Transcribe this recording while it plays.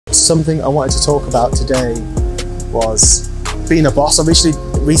Something I wanted to talk about today was being a boss. I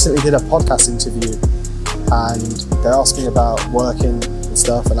recently did a podcast interview and they asked me about working and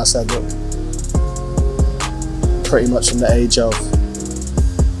stuff, and I said, look, pretty much from the age of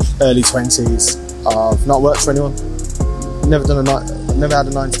early 20s, I've not worked for anyone. Never had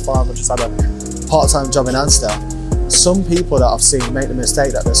a 9 to 5, I just had a part-time job in Anster. Some people that I've seen make the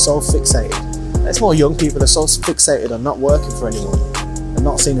mistake that they're so fixated. It's more young people, they're so fixated on not working for anyone and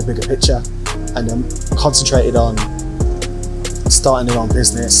not seeing the bigger picture, and then concentrated on starting their own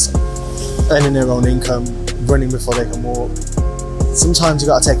business, earning their own income, running before they can walk. Sometimes you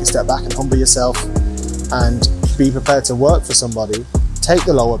got to take a step back and humble yourself and be prepared to work for somebody, take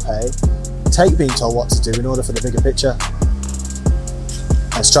the lower pay, take being told what to do in order for the bigger picture,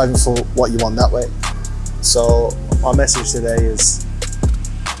 and striving for what you want that way. So my message today is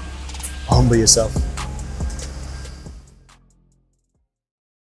humble yourself.